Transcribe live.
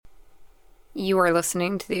You are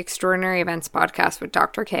listening to the Extraordinary Events Podcast with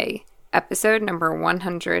Dr. K, episode number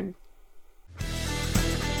 100.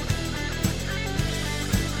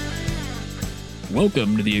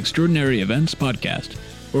 Welcome to the Extraordinary Events Podcast,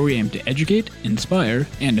 where we aim to educate, inspire,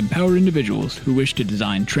 and empower individuals who wish to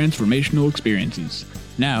design transformational experiences.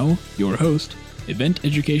 Now, your host, Event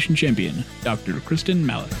Education Champion, Dr. Kristen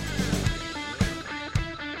Malik.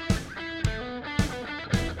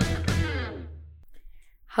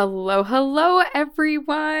 Hello,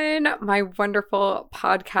 everyone, my wonderful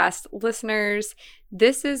podcast listeners.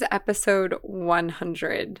 This is episode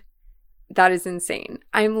 100. That is insane.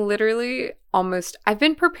 I've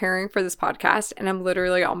been preparing for this podcast and I'm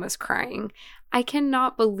literally almost crying. I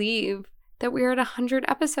cannot believe that we are at 100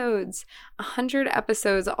 episodes. 100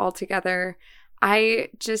 episodes altogether. I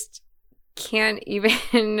just can't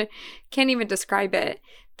even describe it.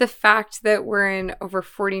 The fact that we're in over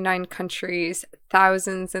 49 countries,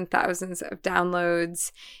 thousands and thousands of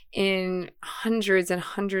downloads in hundreds and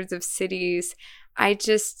hundreds of cities. I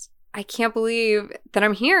can't believe that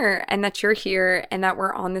I'm here and that you're here and that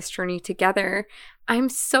we're on this journey together. I'm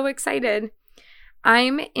so excited.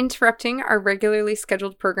 I'm interrupting our regularly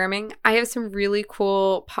scheduled programming. I have some really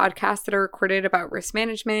cool podcasts that are recorded about risk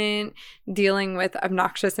management, dealing with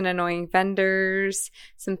obnoxious and annoying vendors,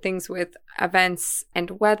 some things with events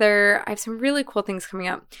and weather. I have some really cool things coming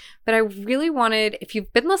up. But I really wanted, if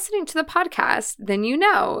you've been listening to the podcast, then you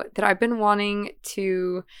know that I've been wanting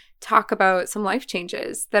to talk about some life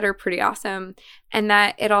changes that are pretty awesome and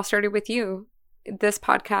that it all started with you, this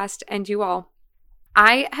podcast, and you all.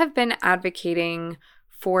 I have been advocating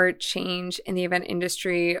for change in the event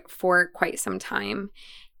industry for quite some time.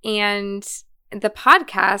 And the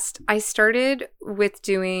podcast, I started with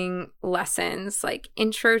doing lessons, like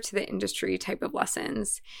intro to the industry type of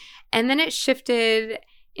lessons. And then it shifted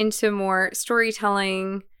into more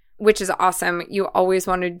storytelling, which is awesome. You always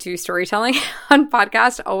wanted to do storytelling on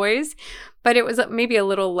podcast, always. But it was maybe a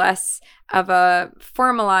little less of a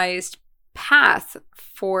formalized path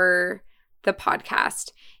for the podcast.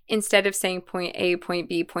 Instead of saying point A, point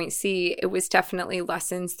B, point C, it was definitely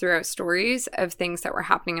lessons throughout stories of things that were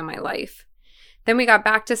happening in my life. Then we got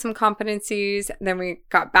back to some competencies. Then we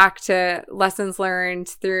got back to lessons learned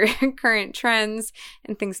through current trends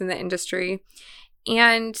and things in the industry.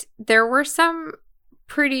 And there were some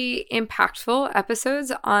pretty impactful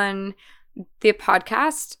episodes on the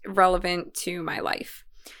podcast relevant to my life.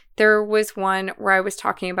 There was one where I was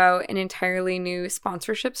talking about an entirely new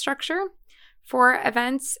sponsorship structure for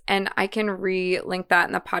events, and I can re-link that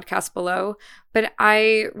in the podcast below. But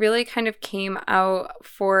I really kind of came out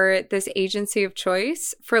for this agency of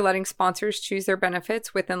choice for letting sponsors choose their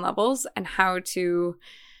benefits within levels and how to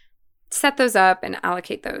set those up and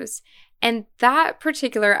allocate those. And that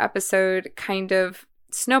particular episode kind of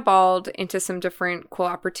snowballed into some different cool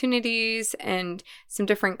opportunities and some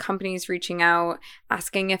different companies reaching out,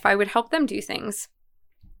 asking if I would help them do things.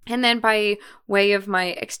 And then by way of my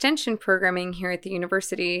extension programming here at the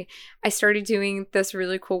university, I started doing this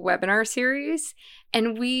really cool webinar series.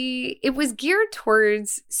 And it was geared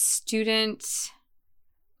towards student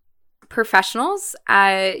professionals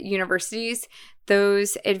at universities,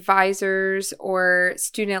 those advisors or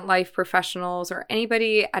student life professionals or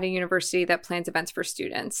anybody at a university that plans events for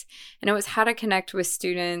students. And it was how to connect with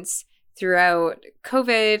students throughout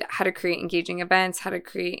COVID, how to create engaging events, how to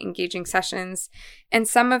create engaging sessions. And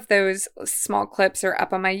some of those small clips are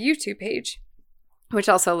up on my YouTube page, which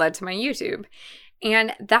also led to my YouTube.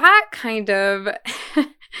 And that kind of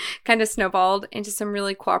snowballed into some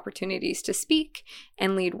really cool opportunities to speak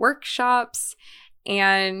and lead workshops.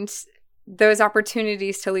 And those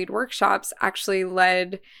opportunities to lead workshops actually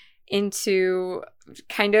led into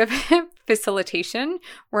kind of facilitation,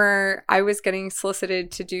 where I was getting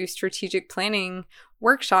solicited to do strategic planning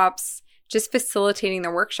workshops, just facilitating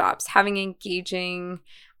the workshops, having engaging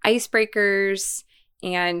icebreakers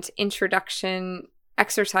and introduction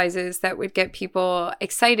exercises that would get people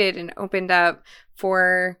excited and opened up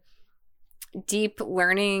for deep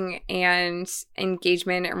learning and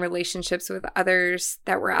engagement and relationships with others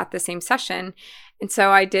that were at the same session. And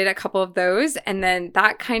so I did a couple of those, and then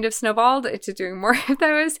that kind of snowballed into doing more of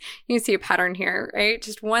those. You can see a pattern here, right?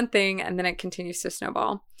 Just one thing, and then it continues to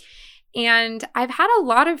snowball. And I've had a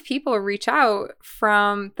lot of people reach out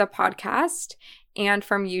from the podcast and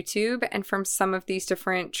from YouTube and from some of these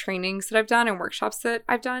different trainings that I've done and workshops that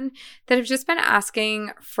I've done that have just been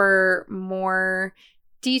asking for more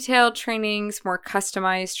detailed trainings, more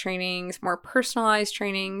customized trainings, more personalized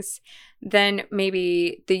trainings than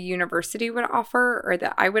maybe the university would offer or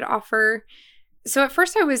that I would offer. So at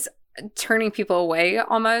first I was turning people away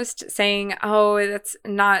almost, saying, oh, that's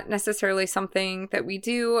not necessarily something that we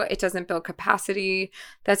do. It doesn't build capacity.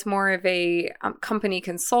 That's more of a company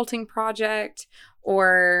consulting project,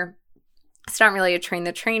 or it's not really a train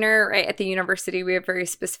the trainer, right? At the university, we have very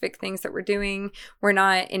specific things that we're doing. We're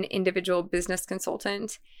not an individual business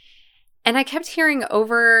consultant. And I kept hearing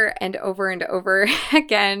over and over and over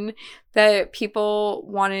again that people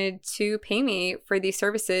wanted to pay me for these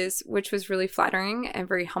services, which was really flattering and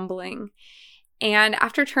very humbling. And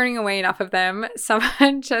after turning away enough of them,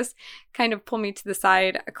 someone just kind of pulled me to the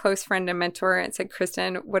side, a close friend and mentor, and said,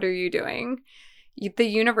 Kristen, what are you doing? The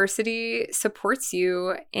university supports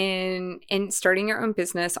you in starting your own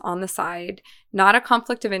business on the side, not a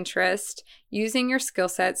conflict of interest, using your skill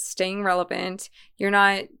sets, staying relevant. You're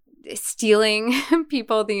not stealing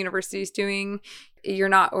people the university is doing. You're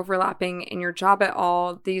not overlapping in your job at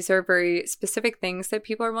all. These are very specific things that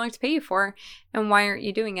people are willing to pay you for. And why aren't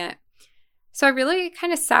you doing it? So I really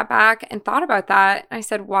kind of sat back and thought about that. I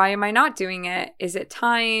said, why am I not doing it? Is it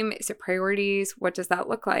time? Is it priorities? What does that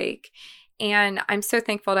look like? And I'm so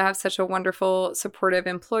thankful to have such a wonderful, supportive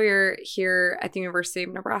employer here at the University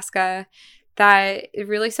of Nebraska that it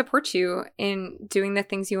really supports you in doing the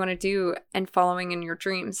things you want to do and following in your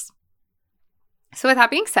dreams. So with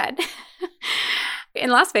that being said, in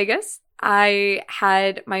Las Vegas, I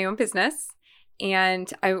had my own business,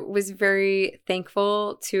 and I was very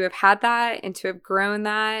thankful to have had that and to have grown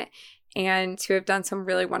that and to have done some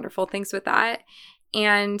really wonderful things with that.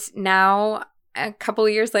 And now, a couple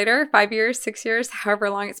of years later, 5 years, 6 years, however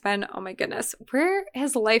long it's been, oh my goodness, where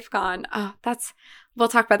has life gone? Oh, we'll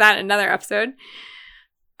talk about that in another episode.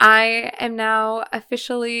 I am now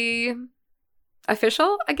official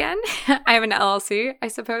again. I have an LLC, I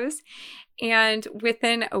suppose. And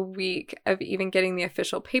within a week of even getting the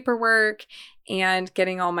official paperwork and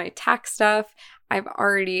getting all my tax stuff, I've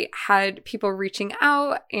already had people reaching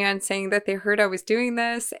out and saying that they heard I was doing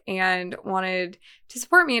this and wanted to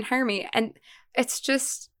support me and hire me. And it's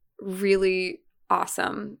just really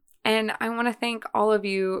awesome. And I want to thank all of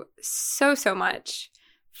you so, so much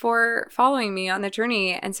for following me on the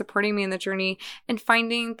journey and supporting me in the journey and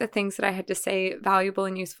finding the things that I had to say valuable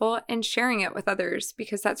and useful and sharing it with others,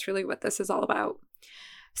 because that's really what this is all about.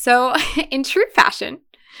 So in true fashion,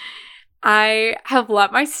 I have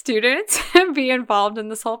let my students be involved in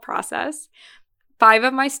this whole process. 5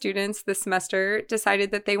 of my students this semester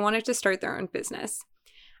decided that they wanted to start their own business.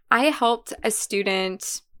 I helped a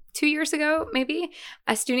student 2 years ago, maybe.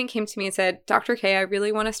 A student came to me and said, Dr. K, I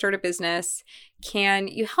really want to start a business. Can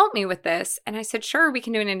you help me with this? And I said, sure, we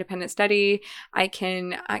can do an independent study. I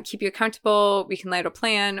can keep you accountable. We can lay out a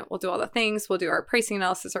plan. We'll do all the things. We'll do our pricing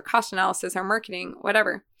analysis, our cost analysis, our marketing,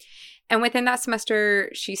 whatever. And within that semester,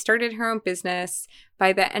 she started her own business.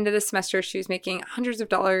 By the end of the semester, she was making hundreds of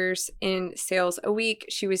dollars in sales a week.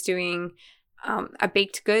 She was doing a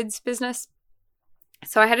baked goods business.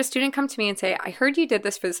 So I had a student come to me and say, I heard you did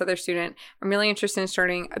this for this other student. I'm really interested in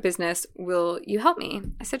starting a business. Will you help me?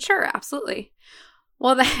 I said, sure, absolutely.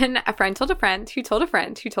 Well, then a friend told a friend who told a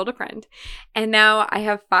friend who told a friend. And now I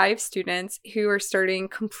have 5 students who are starting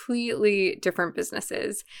completely different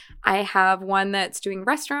businesses. I have one that's doing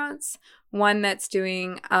restaurants, one that's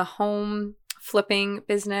doing a home flipping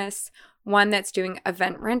business, one that's doing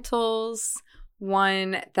event rentals,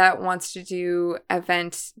 one that wants to do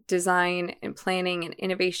event design and planning and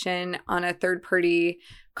innovation on a third-party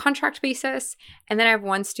contract basis. And then I have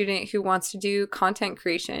one student who wants to do content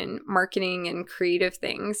creation, marketing, and creative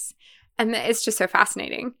things. And it's just so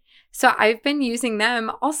fascinating. So I've been using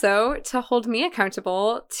them also to hold me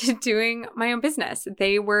accountable to doing my own business.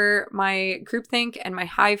 They were my groupthink and my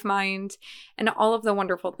hive mind and all of the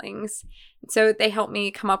wonderful things. So they helped me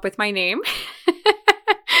come up with my name.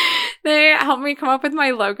 They helped me come up with my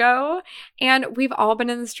logo, and we've all been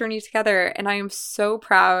in this journey together. And I am so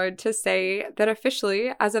proud to say that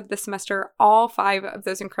officially, as of this semester, all 5 of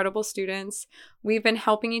those incredible students, we've been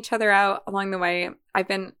helping each other out along the way. I've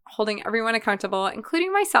been holding everyone accountable,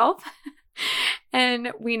 including myself.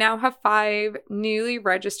 And we now have 5 newly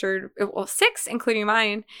registered, 6, including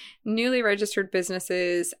mine, newly registered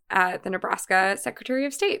businesses at the Nebraska Secretary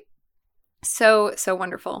of State. So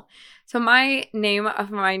wonderful. So my name of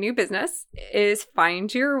my new business is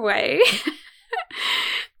Find Your Way.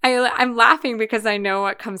 I'm laughing because I know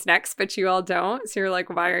what comes next, but you all don't. So you're like,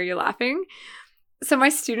 why are you laughing? So my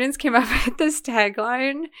students came up with this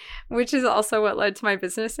tagline, which is also what led to my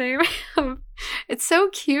business name. It's so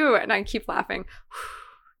cute. And I keep laughing.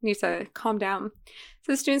 Need to calm down.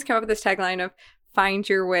 So the students came up with this tagline of Find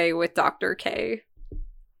Your Way with Dr. K.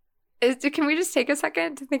 Can we just take a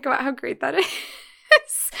second to think about how great that is?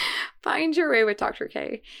 Find your way with Dr.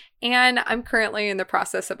 K. And I'm currently in the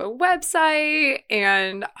process of a website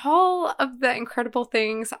and all of the incredible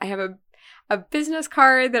things. I have a business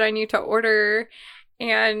card that I need to order,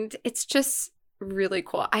 and it's just really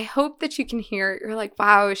cool. I hope that you can hear it. You're like,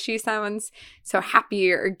 wow, she sounds so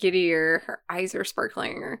happy or giddy, or her eyes are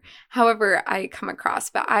sparkling, or however I come across.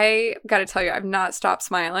 But I got to tell you, I've not stopped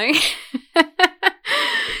smiling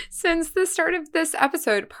since the start of this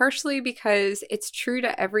episode, partially because it's true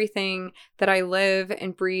to everything that I live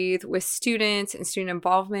and breathe with students and student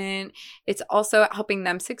involvement. It's also helping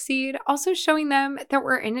them succeed, also showing them that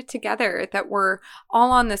we're in it together, that we're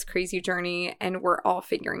all on this crazy journey and we're all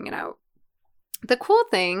figuring it out. The cool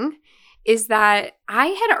thing is that I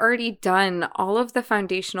had already done all of the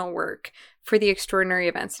foundational work for the Extraordinary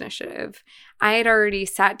Events Initiative. I had already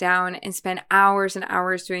sat down and spent hours and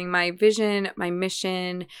hours doing my vision, my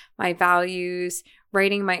mission, my values,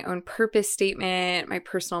 writing my own purpose statement, my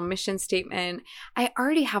personal mission statement. I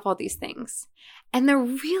already have all these things. And the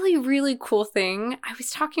really, really cool thing, I was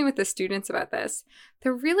talking with the students about this,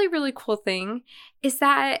 the really, really cool thing is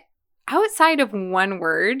that outside of one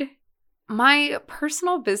word, my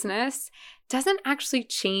personal business doesn't actually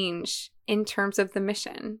change in terms of the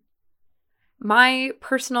mission. My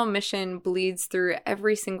personal mission bleeds through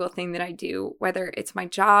every single thing that I do, whether it's my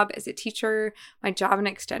job as a teacher, my job in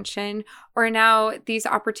extension, or now these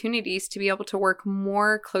opportunities to be able to work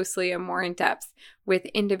more closely and more in depth with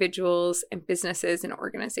individuals and businesses and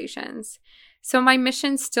organizations. So my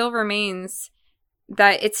mission still remains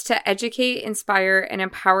that it's to educate, inspire, and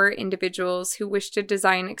empower individuals who wish to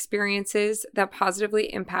design experiences that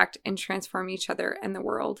positively impact and transform each other and the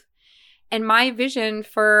world. And my vision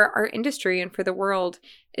for our industry and for the world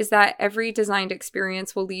is that every designed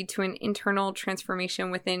experience will lead to an internal transformation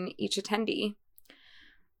within each attendee.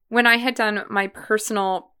 When I had done my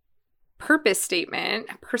personal purpose statement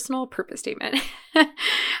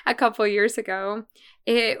a couple years ago,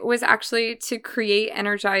 it was actually to create,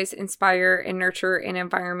 energize, inspire, and nurture an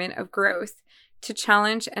environment of growth, to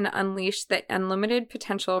challenge and unleash the unlimited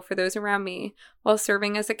potential for those around me while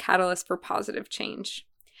serving as a catalyst for positive change.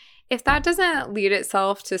 If that doesn't lead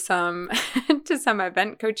itself to some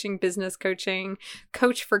event coaching, business coaching,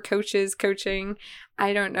 coach for coaches coaching,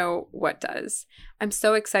 I don't know what does. I'm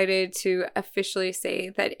so excited to officially say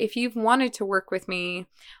that if you've wanted to work with me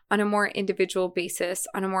on a more individual basis,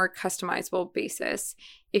 on a more customizable basis,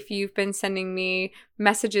 if you've been sending me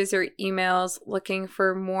messages or emails looking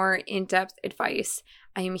for more in-depth advice,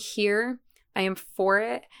 I am here. I am for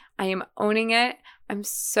it. I am owning it. I'm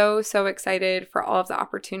so, so excited for all of the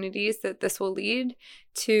opportunities that this will lead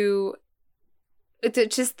to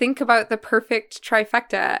just think about the perfect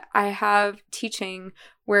trifecta. I have teaching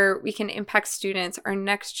where we can impact students, our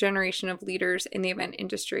next generation of leaders in the event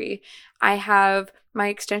industry. I have my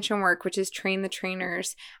extension work, which is train the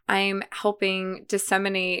trainers. I'm helping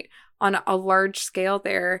disseminate on a large scale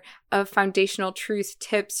there of foundational truth,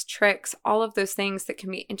 tips, tricks, all of those things that can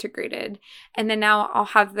be integrated. And then now I'll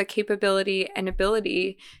have the capability and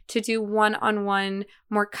ability to do one-on-one,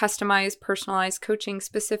 more customized, personalized coaching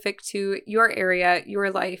specific to your area, your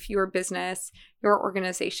life, your business, your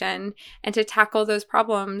organization, and to tackle those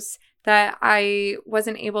problems that I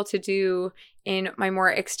wasn't able to do in my more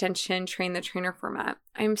extension train the trainer format.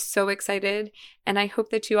 I'm so excited, and I hope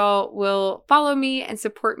that you all will follow me and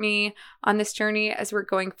support me on this journey as we're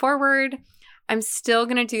going forward. I'm still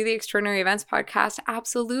going to do the Extraordinary Events podcast.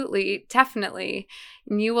 Absolutely, definitely.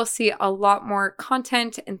 And you will see a lot more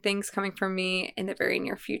content and things coming from me in the very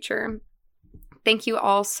near future. Thank you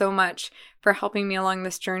all so much for helping me along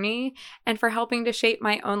this journey and for helping to shape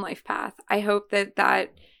my own life path. I hope that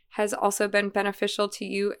that has also been beneficial to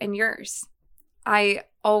you and yours. I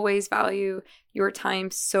always value your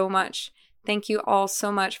time so much. Thank you all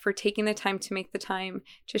so much for taking the time to make the time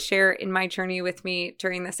to share in my journey with me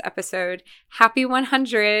during this episode. Happy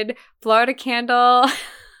 100. Blow out a candle.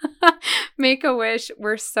 Make a wish.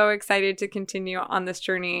 We're so excited to continue on this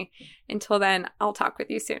journey. Until then, I'll talk with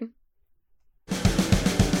you soon.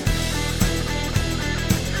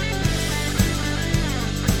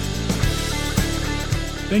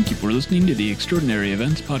 Thank you for listening to the Extraordinary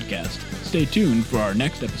Events podcast. Stay tuned for our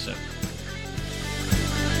next episode.